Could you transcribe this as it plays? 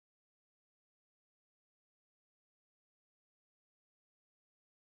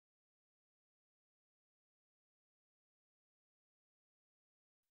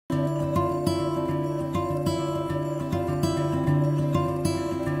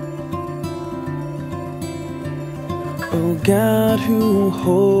Oh God, who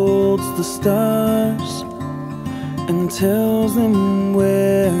holds the stars and tells them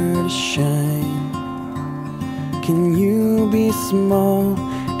where to shine, can you be small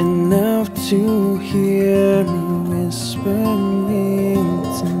enough to hear me whispering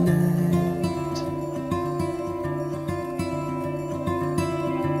tonight?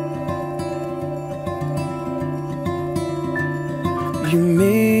 You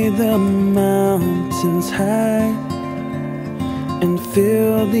made the mountains high and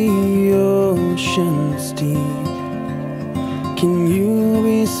fill the oceans deep. Can you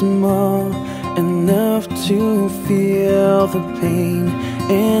be small enough to feel the pain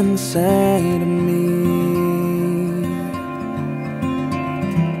inside of me?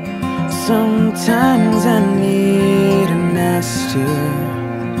 Sometimes I need a master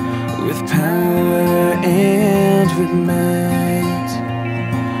with power and with might,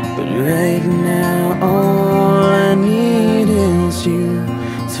 but right now all I need is you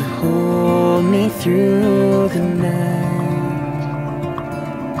to hold me through the night.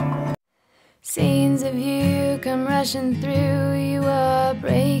 Scenes of you come rushing through, you are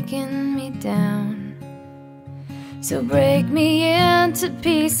breaking me down. So break me into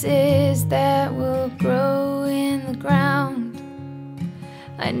pieces that will grow in the ground.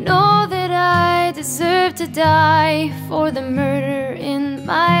 I know that I deserve to die for the murder in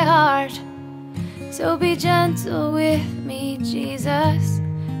my heart. So be gentle with me, Jesus,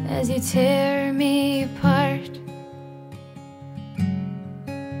 as you tear me apart.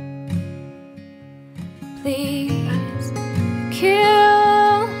 Please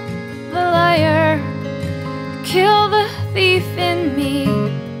kill the liar, kill the thief in me.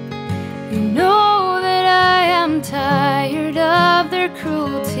 You know that I am tired of their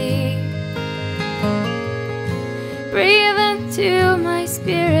cruelty. Breathe into my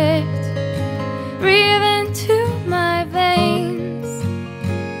spirit, breathe into my veins.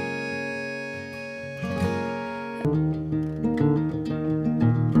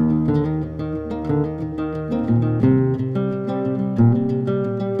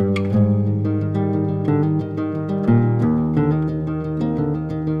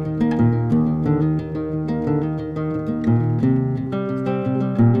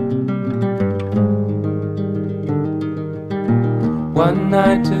 One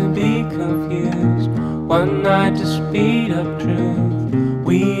night to be confused, one night to speed up truth.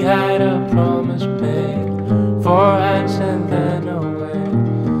 We had a promise made, 4 hands and then away.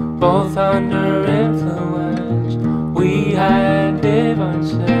 Both under influence, we had divine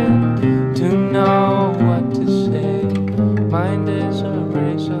sense to know what to say. Mind is a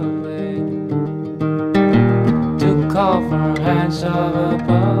razor blade to call for hands of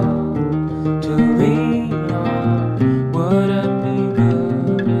above.